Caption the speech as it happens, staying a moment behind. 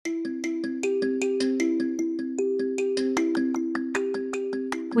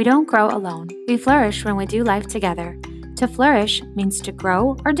We don't grow alone. We flourish when we do life together. To flourish means to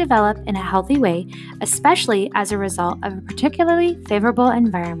grow or develop in a healthy way, especially as a result of a particularly favorable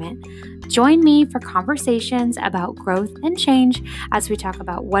environment. Join me for conversations about growth and change as we talk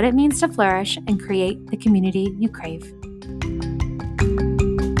about what it means to flourish and create the community you crave.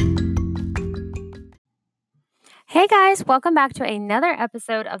 Hey guys, welcome back to another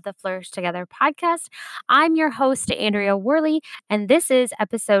episode of the Flourish Together podcast. I'm your host, Andrea Worley, and this is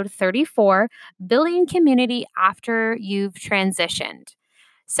episode 34, Building Community After You've Transitioned.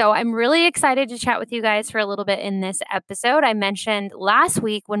 So I'm really excited to chat with you guys for a little bit in this episode. I mentioned last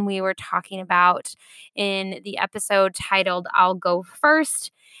week when we were talking about in the episode titled I'll Go First,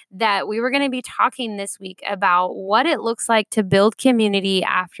 that we were going to be talking this week about what it looks like to build community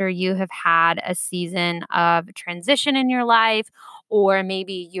after you have had a season of transition in your life, or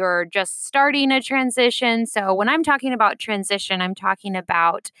maybe you're just starting a transition. So when I'm talking about transition, I'm talking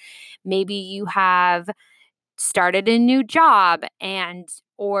about maybe you have started a new job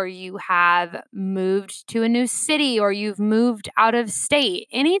or you have moved to a new city or you've moved out of state.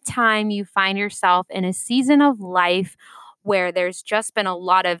 Anytime you find yourself in a season of life where there's just been a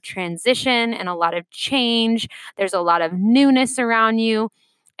lot of transition and a lot of change, there's a lot of newness around you,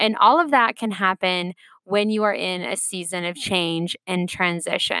 and all of that can happen when you are in a season of change and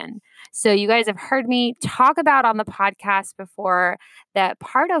transition. So you guys have heard me talk about on the podcast before that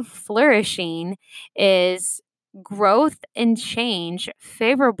part of flourishing is growth and change,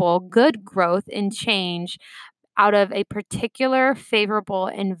 favorable, good growth and change out of a particular favorable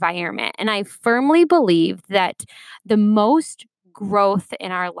environment. And I firmly believe that the most growth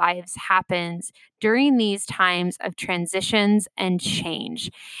in our lives happens during these times of transitions and change.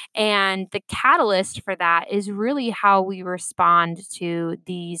 And the catalyst for that is really how we respond to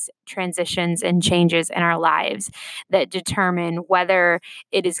these transitions and changes in our lives that determine whether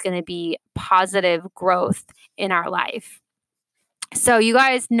it is going to be positive growth in our life. So, you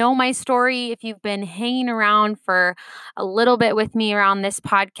guys know my story. If you've been hanging around for a little bit with me around this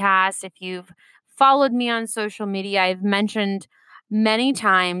podcast, if you've followed me on social media, I've mentioned many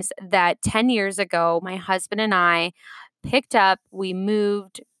times that 10 years ago, my husband and I we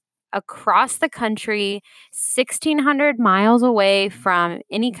moved across the country, 1,600 miles away from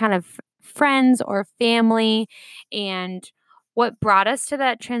any kind of friends or family. And what brought us to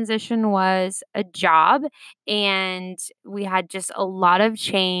that transition was a job, and we had just a lot of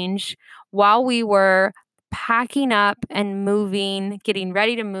change while we were packing up and moving, getting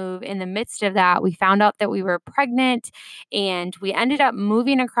ready to move. In the midst of that, we found out that we were pregnant, and we ended up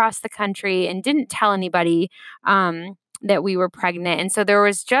moving across the country and didn't tell anybody that we were pregnant. And so there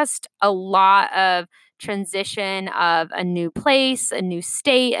was just a lot of transition of a new place, a new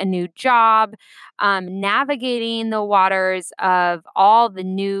state, a new job, navigating the waters of all the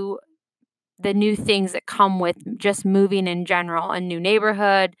new things that come with just moving in general, a new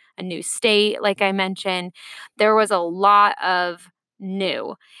neighborhood, a new state, like I mentioned. There was a lot of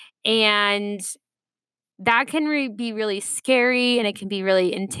new. And that can be really scary, and it can be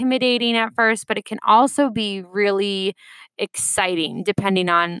really intimidating at first, but it can also be really exciting depending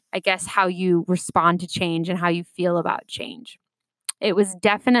on, I guess, how you respond to change and how you feel about change. It was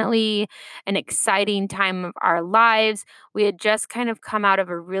definitely an exciting time of our lives. We had just kind of come out of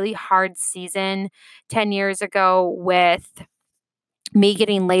a really hard season 10 years ago with me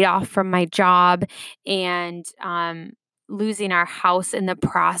getting laid off from my job and losing our house in the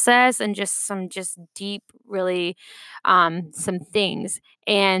process, and just some just deep, really some things.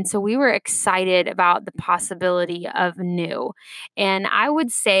 And so we were excited about the possibility of new. And I would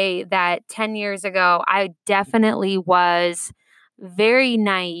say that 10 years ago, I definitely was very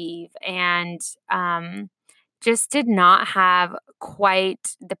naive and just did not have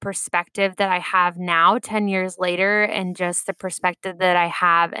quite the perspective that I have now 10 years later, and just the perspective that I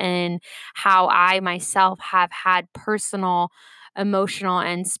have in how I myself have had personal, emotional,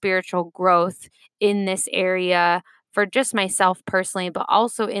 and spiritual growth in this area for just myself personally, but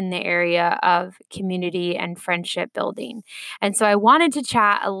also in the area of community and friendship building. And so I wanted to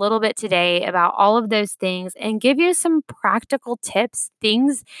chat a little bit today about all of those things and give you some practical tips,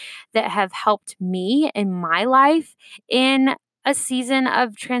 things that have helped me in my life in a season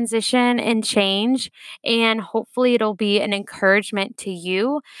of transition and change. And hopefully, it'll be an encouragement to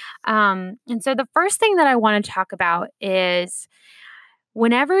you. And so, the first thing that I want to talk about is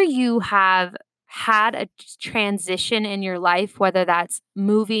whenever you have had a transition in your life, whether that's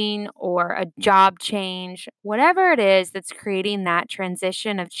moving or a job change, whatever it is that's creating that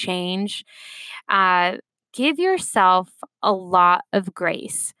transition of change, uh, give yourself a lot of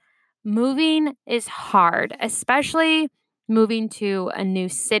grace. Moving is hard, especially moving to a new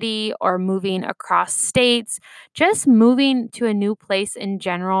city or moving across states, just moving to a new place in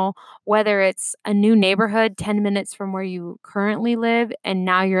general, whether it's a new neighborhood 10 minutes from where you currently live and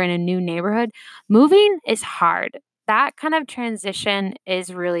now you're in a new neighborhood, moving is hard. That kind of transition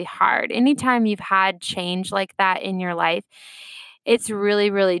is really hard. Anytime you've had change like that in your life, it's really,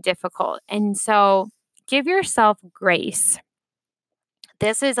 really difficult. And so give yourself grace.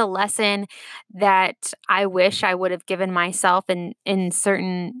 This is a lesson that I wish I would have given myself in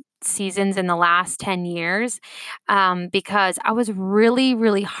certain seasons in the last 10 years, because I was really,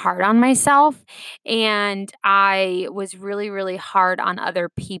 really hard on myself and I was really, really hard on other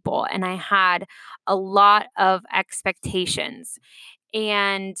people. And I had a lot of expectations.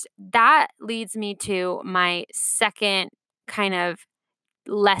 And that leads me to my second kind of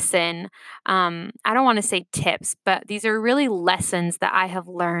lesson. I don't want to say tips, but these are really lessons that I have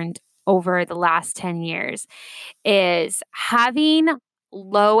learned over the last 10 years is having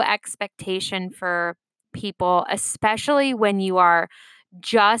low expectation for people, especially when you are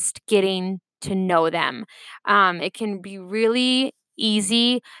just getting to know them. It can be really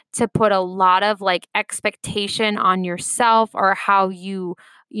easy to put a lot of like expectation on yourself or how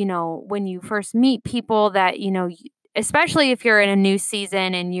when you first meet people that, especially if you're in a new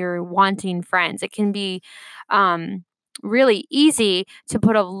season and you're wanting friends, it can be um, really easy to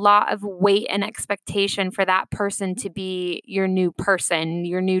put a lot of weight and expectation for that person to be your new person,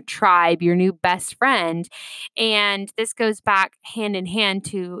 your new tribe, your new best friend. And this goes back hand in hand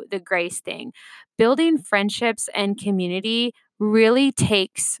to the grace thing. Building friendships and community really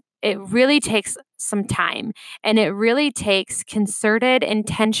takes some time, and it really takes concerted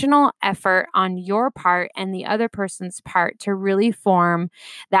intentional effort on your part and the other person's part to really form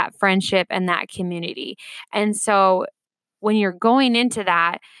that friendship and that community. And so when you're going into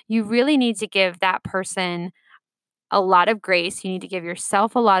that, you really need to give that person a lot of grace. You need to give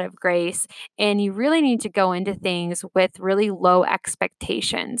yourself a lot of grace, and you really need to go into things with really low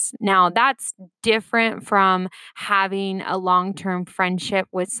expectations. Now, that's different from having a long term friendship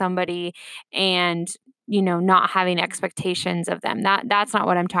with somebody and not having expectations of them. That's not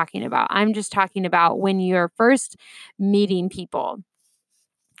what I'm talking about. I'm just talking about when you're first meeting people,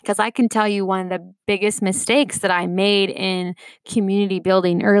 because I can tell you one of the biggest mistakes that I made in community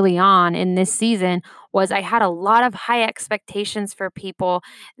building early on in this season was I had a lot of high expectations for people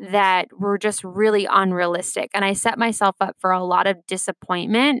that were just really unrealistic. And I set myself up for a lot of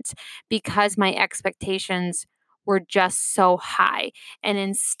disappointment because my expectations were just so high. And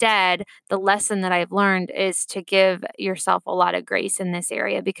instead, the lesson that I've learned is to give yourself a lot of grace in this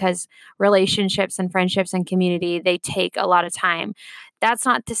area, because relationships and friendships and community, they take a lot of time. That's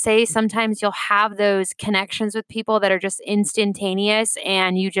not to say sometimes you'll have those connections with people that are just instantaneous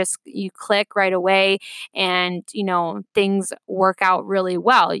and you click right away and things work out really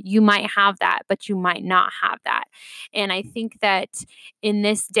well. You might have that, but you might not have that. And I think that in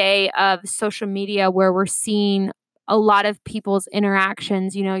this day of social media where we're seeing a lot of people's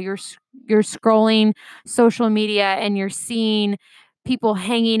interactions, you're scrolling social media and you're seeing people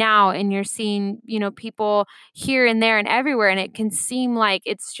hanging out and you're seeing, people here and there and everywhere. And it can seem like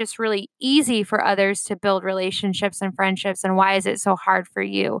it's just really easy for others to build relationships and friendships. And why is it so hard for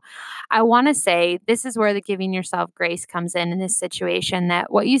you? I want to say this is where the giving yourself grace comes in this situation,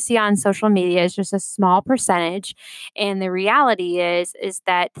 that what you see on social media is just a small percentage. And the reality is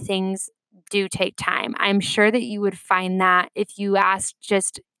that things do take time. I'm sure that you would find that if you asked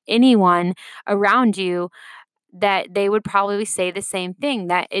just anyone around you, that they would probably say the same thing,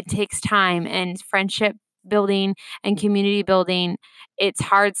 that it takes time, and friendship building and community building, it's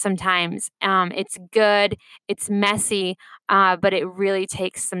hard sometimes. It's good, it's messy, but it really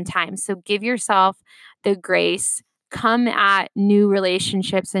takes some time. So give yourself the grace. Come at new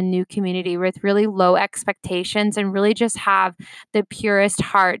relationships and new community with really low expectations and really just have the purest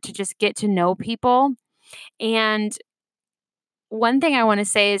heart to just get to know people. And one thing I want to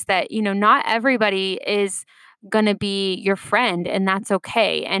say is that, not everybody is going to be your friend, and that's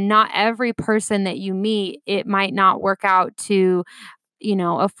okay. And not every person that you meet, it might not work out to,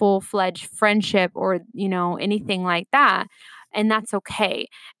 a full-fledged friendship or, anything like that. And that's okay.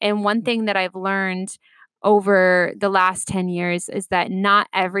 And one thing that I've learned over the last 10 years is that not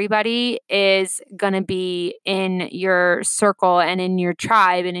everybody is going to be in your circle and in your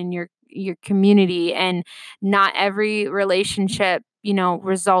tribe and in your community, and not every relationship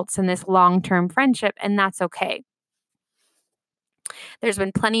results in this long-term friendship, and that's okay. There's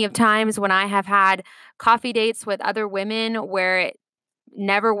been plenty of times when I have had coffee dates with other women where it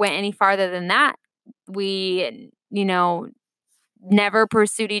never went any farther than that. We never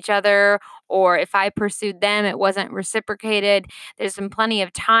pursued each other, or if I pursued them, it wasn't reciprocated. There's been plenty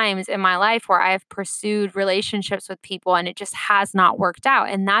of times in my life where I have pursued relationships with people and it just has not worked out.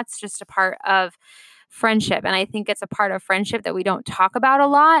 And that's just a part of friendship. And I think it's a part of friendship that we don't talk about a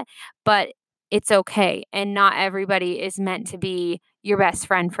lot, but it's okay. And not everybody is meant to be your best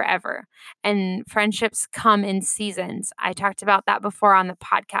friend forever. And friendships come in seasons. I talked about that before on the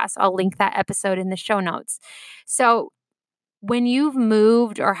podcast. I'll link that episode in the show notes. So, when you've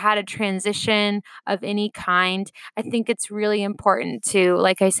moved or had a transition of any kind, I think it's really important to,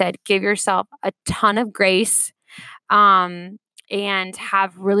 like I said, give yourself a ton of grace, um, and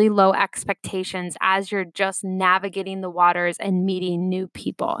have really low expectations as you're just navigating the waters and meeting new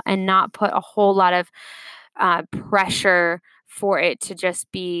people, and not put a whole lot of pressure for it to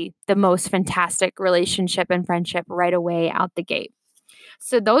just be the most fantastic relationship and friendship right away out the gate.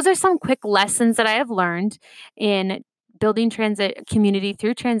 So those are some quick lessons that I have learned in building transit community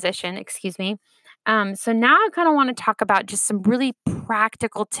through transition, excuse me. So now I kind of want to talk about just some really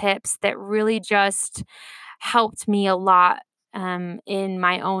practical tips that really just helped me a lot in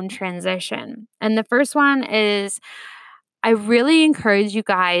my own transition. And the first one is I really encourage you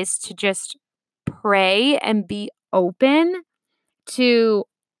guys to just pray and be open to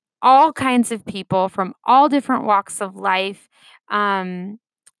all kinds of people from all different walks of life, um,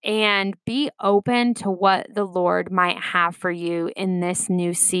 and be open to what the Lord might have for you in this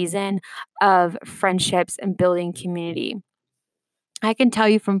new season of friendships and building community. I can tell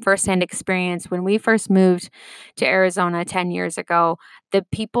you from firsthand experience when we first moved to Arizona 10 years ago, the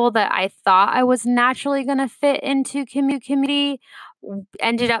people that I thought I was naturally going to fit into community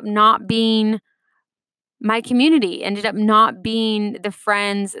ended up not being my community, ended up not being the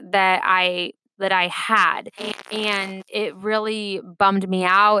friends that I had, and it really bummed me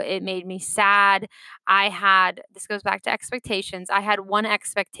out. It made me sad. This goes back to expectations. I had one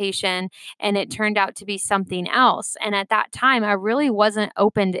expectation and it turned out to be something else. And at that time, I really wasn't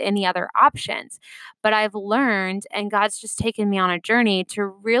open to any other options. But I've learned, and God's just taken me on a journey to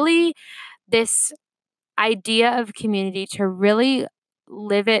really this idea of community, to really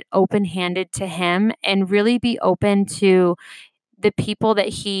live it open handed to Him and really be open to the people that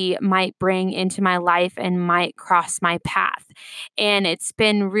He might bring into my life and might cross my path. And it's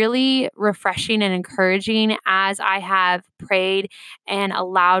been really refreshing and encouraging as I have prayed and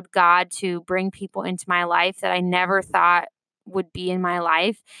allowed God to bring people into my life that I never thought would be in my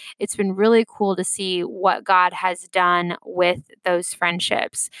life. It's been really cool to see what God has done with those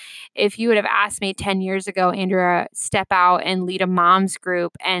friendships. If you would have asked me 10 years ago, Andrea, step out and lead a mom's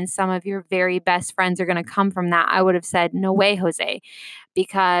group and some of your very best friends are going to come from that, I would have said, no way, Jose,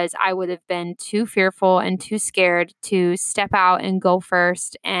 because I would have been too fearful and too scared to step out and go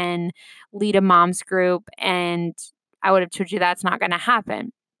first and lead a mom's group. And I would have told you that's not going to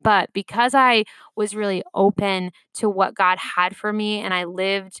happen. But because I was really open to what God had for me and I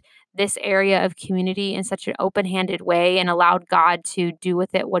lived this area of community in such an open handed way and allowed God to do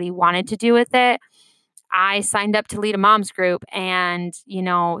with it what He wanted to do with it, I signed up to lead a mom's group and,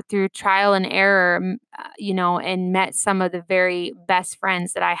 through trial and error, and met some of the very best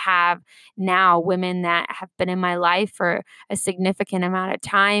friends that I have now, women that have been in my life for a significant amount of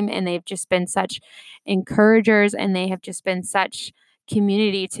time. And they've just been such encouragers and they have just been such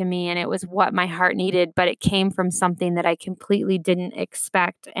community to me. And it was what my heart needed, but it came from something that I completely didn't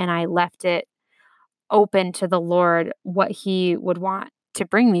expect. And I left it open to the Lord what He would want to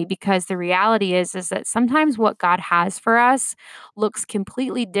bring me, because the reality is that sometimes what God has for us looks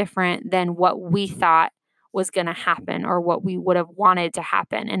completely different than what we thought was going to happen or what we would have wanted to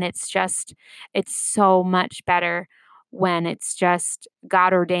happen. And it's so much better when it's just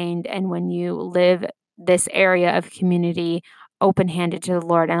God ordained and when you live this area of community open-handed to the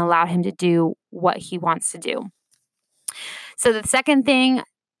Lord and allow Him to do what He wants to do. So the second thing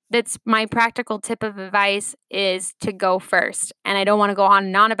that's my practical tip of advice is to go first. And I don't want to go on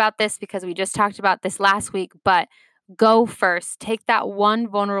and on about this because we just talked about this last week, but go first. Take that one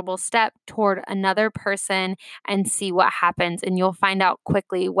vulnerable step toward another person and see what happens. And you'll find out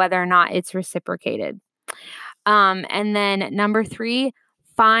quickly whether or not it's reciprocated. And then number 3,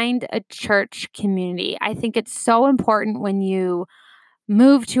 find a church community. I think it's so important when you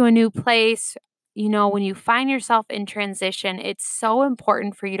move to a new place, when you find yourself in transition, it's so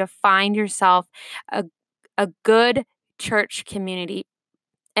important for you to find yourself a, a good church community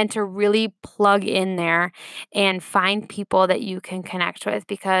and to really plug in there and find people that you can connect with,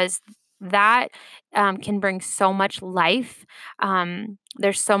 because that can bring so much life.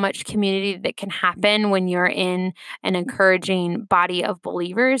 There's so much community that can happen when you're in an encouraging body of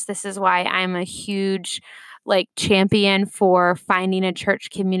believers. This is why I'm a huge like champion for finding a church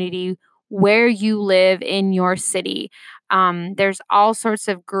community where you live in your city. There's all sorts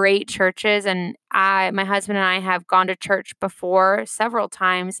of great churches, and my husband and I have gone to church before several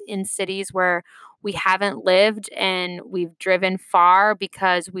times in cities where we haven't lived, and we've driven far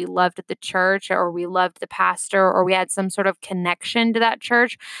because we loved the church or we loved the pastor or we had some sort of connection to that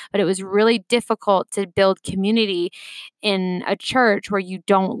church. But it was really difficult to build community in a church where you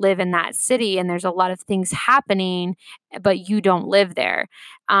don't live in that city and there's a lot of things happening, but you don't live there.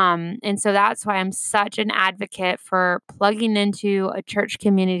 And so that's why I'm such an advocate for plugging into a church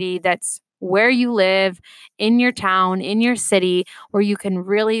community that's where you live, in your town, in your city, where you can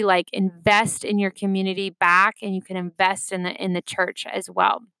really like invest in your community back, and you can invest in the church as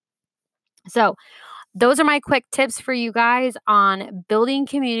well. So those are my quick tips for you guys on building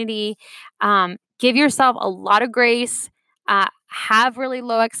community. Give yourself a lot of grace. Have really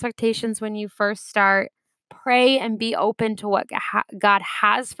low expectations when you first start. Pray and be open to what God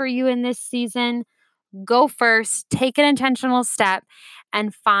has for you in this season. Go first, take an intentional step,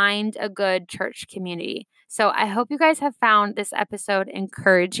 and find a good church community. So I hope you guys have found this episode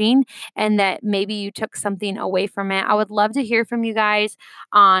encouraging and that maybe you took something away from it. I would love to hear from you guys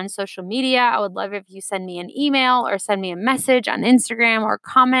on social media. I would love if you send me an email or send me a message on Instagram or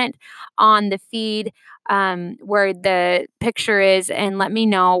comment on the feed where the picture is, and let me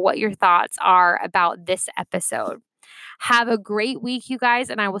know what your thoughts are about this episode. Have a great week, you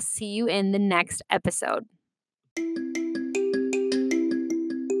guys, and I will see you in the next episode.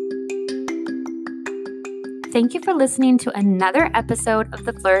 Thank you for listening to another episode of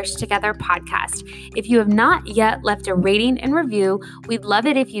the Flourish Together podcast. If you have not yet left a rating and review, we'd love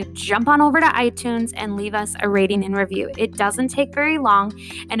it if you jump on over to iTunes and leave us a rating and review. It doesn't take very long,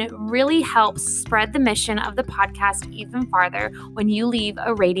 and it really helps spread the mission of the podcast even farther when you leave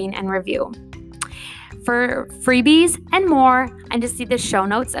a rating and review. For freebies and more, and to see the show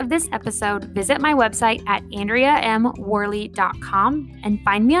notes of this episode, visit my website at AndreaMWorley.com and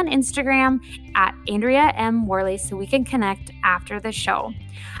find me on Instagram at AndreaMWorley so we can connect after the show.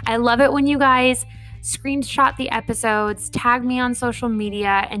 I love it when you guys screenshot the episodes, tag me on social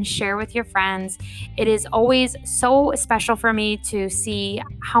media, and share with your friends. It is always so special for me to see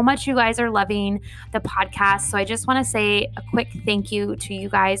how much you guys are loving the podcast. So I just want to say a quick thank you to you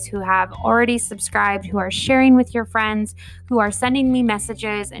guys who have already subscribed, who are sharing with your friends, who are sending me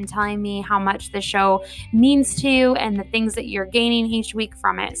messages and telling me how much the show means to you and the things that you're gaining each week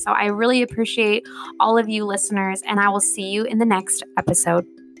from it. So I really appreciate all of you listeners, and I will see you in the next episode.